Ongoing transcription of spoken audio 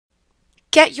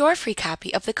Get your free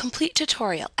copy of the complete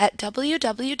tutorial at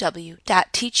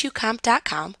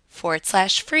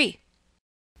www.teachucomp.com/free.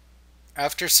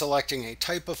 After selecting a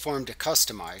type of form to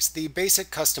customize, the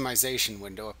Basic Customization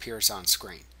window appears on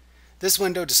screen. This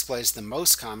window displays the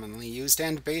most commonly used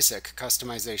and basic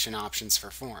customization options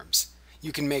for forms.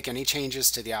 You can make any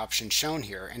changes to the options shown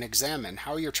here and examine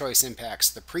how your choice impacts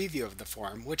the preview of the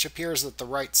form, which appears at the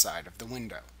right side of the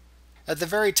window. At the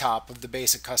very top of the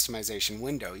Basic Customization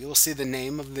window, you will see the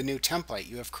name of the new template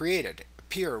you have created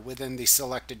appear within the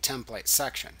Selected Template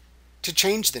section. To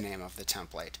change the name of the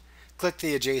template, click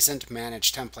the adjacent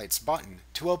Manage Templates button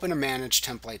to open a Manage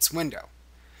Templates window.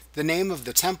 The name of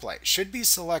the template should be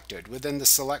selected within the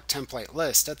Select Template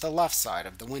list at the left side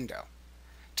of the window.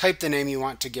 Type the name you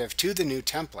want to give to the new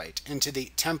template into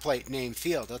the Template Name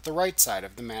field at the right side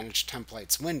of the Manage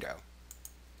Templates window,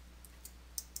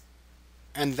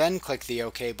 and then click the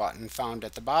OK button found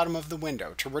at the bottom of the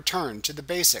window to return to the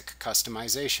Basic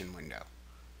Customization window.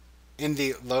 In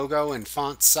the Logo and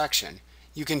Fonts section,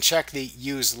 you can check the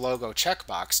Use Logo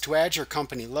checkbox to add your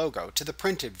company logo to the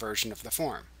printed version of the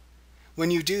form.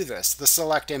 When you do this, the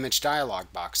Select Image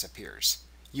dialog box appears.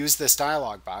 Use this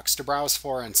dialog box to browse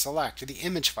for and select the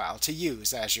image file to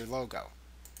use as your logo.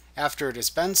 After it has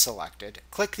been selected,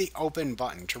 click the Open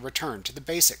button to return to the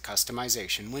Basic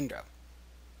Customization window.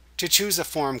 To choose a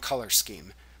form color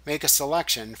scheme, make a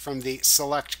selection from the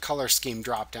Select Color Scheme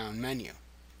drop-down menu.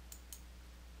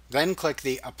 Then click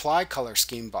the Apply Color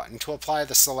Scheme button to apply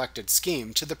the selected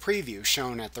scheme to the preview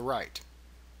shown at the right.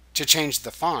 To change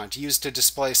the font used to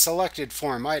display selected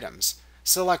form items,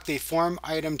 select the Form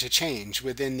Item to Change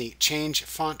within the Change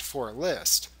Font For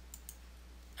list,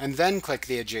 and then click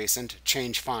the adjacent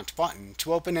Change Font button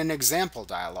to open an example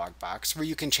dialog box where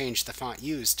you can change the font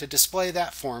used to display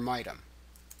that form item.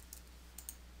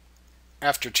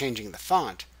 After changing the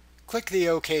font, click the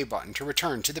OK button to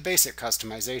return to the Basic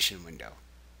Customization window.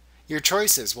 Your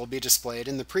choices will be displayed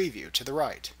in the preview to the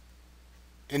right.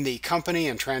 In the Company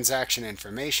and Transaction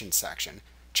Information section,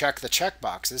 check the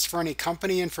checkboxes for any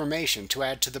company information to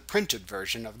add to the printed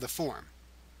version of the form.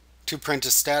 To print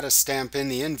a status stamp in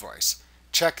the invoice,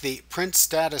 check the Print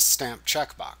Status Stamp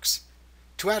checkbox.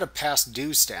 To add a past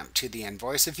due stamp to the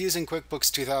invoice if using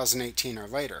QuickBooks 2018 or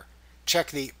later, check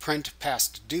the Print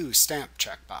Past Due Stamp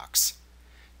checkbox.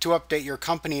 To update your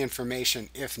company information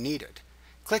if needed,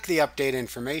 click the Update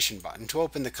Information button to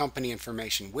open the Company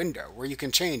Information window where you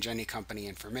can change any company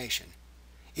information.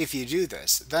 If you do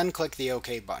this, then click the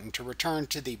OK button to return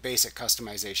to the Basic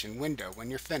Customization window when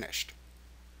you're finished.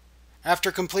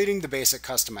 After completing the basic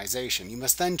customization, you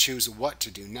must then choose what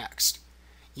to do next.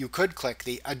 You could click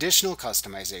the Additional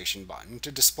Customization button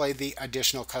to display the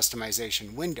Additional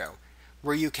Customization window,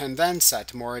 where you can then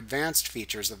set more advanced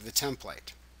features of the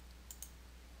template.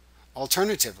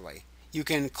 Alternatively, you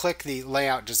can click the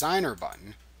Layout Designer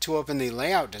button to open the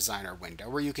Layout Designer window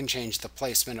where you can change the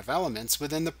placement of elements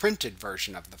within the printed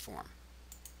version of the form.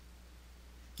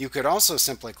 You could also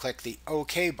simply click the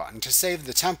OK button to save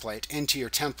the template into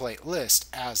your template list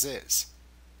as is.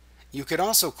 You could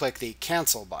also click the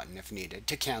Cancel button if needed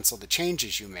to cancel the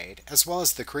changes you made, as well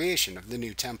as the creation of the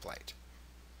new template.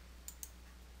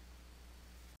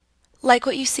 Like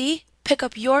what you see? Pick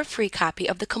up your free copy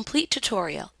of the complete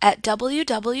tutorial at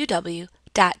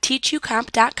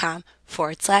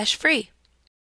www.teachucomp.com/free.